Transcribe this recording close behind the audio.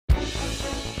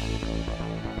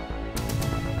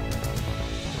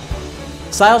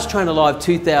Sales Trainer Live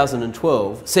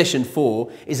 2012, Session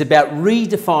 4, is about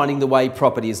redefining the way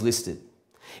property is listed.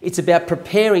 It's about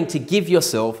preparing to give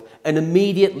yourself an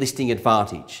immediate listing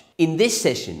advantage. In this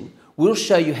session, we'll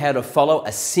show you how to follow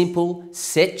a simple,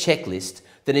 set checklist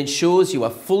that ensures you are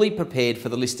fully prepared for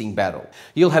the listing battle.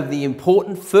 You'll have the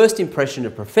important first impression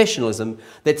of professionalism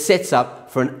that sets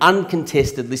up for an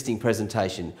uncontested listing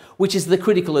presentation, which is the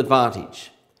critical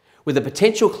advantage. With a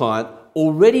potential client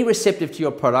already receptive to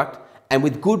your product and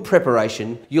with good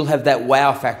preparation, you'll have that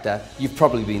wow factor you've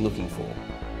probably been looking for.